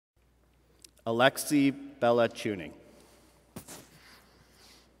Alexi Bella Chewning.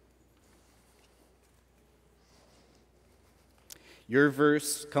 Your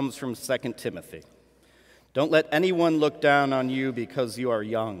verse comes from 2 Timothy. Don't let anyone look down on you because you are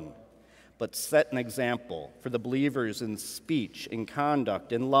young, but set an example for the believers in speech, in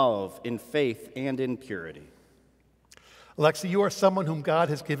conduct, in love, in faith, and in purity. Alexi, you are someone whom God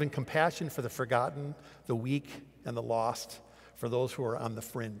has given compassion for the forgotten, the weak, and the lost, for those who are on the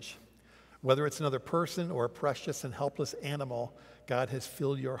fringe. Whether it's another person or a precious and helpless animal, God has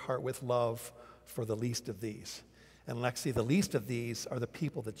filled your heart with love for the least of these. And Alexi, the least of these are the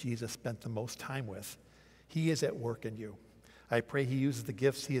people that Jesus spent the most time with. He is at work in you. I pray he uses the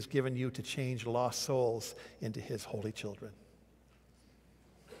gifts he has given you to change lost souls into his holy children.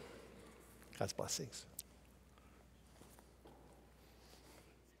 God's blessings.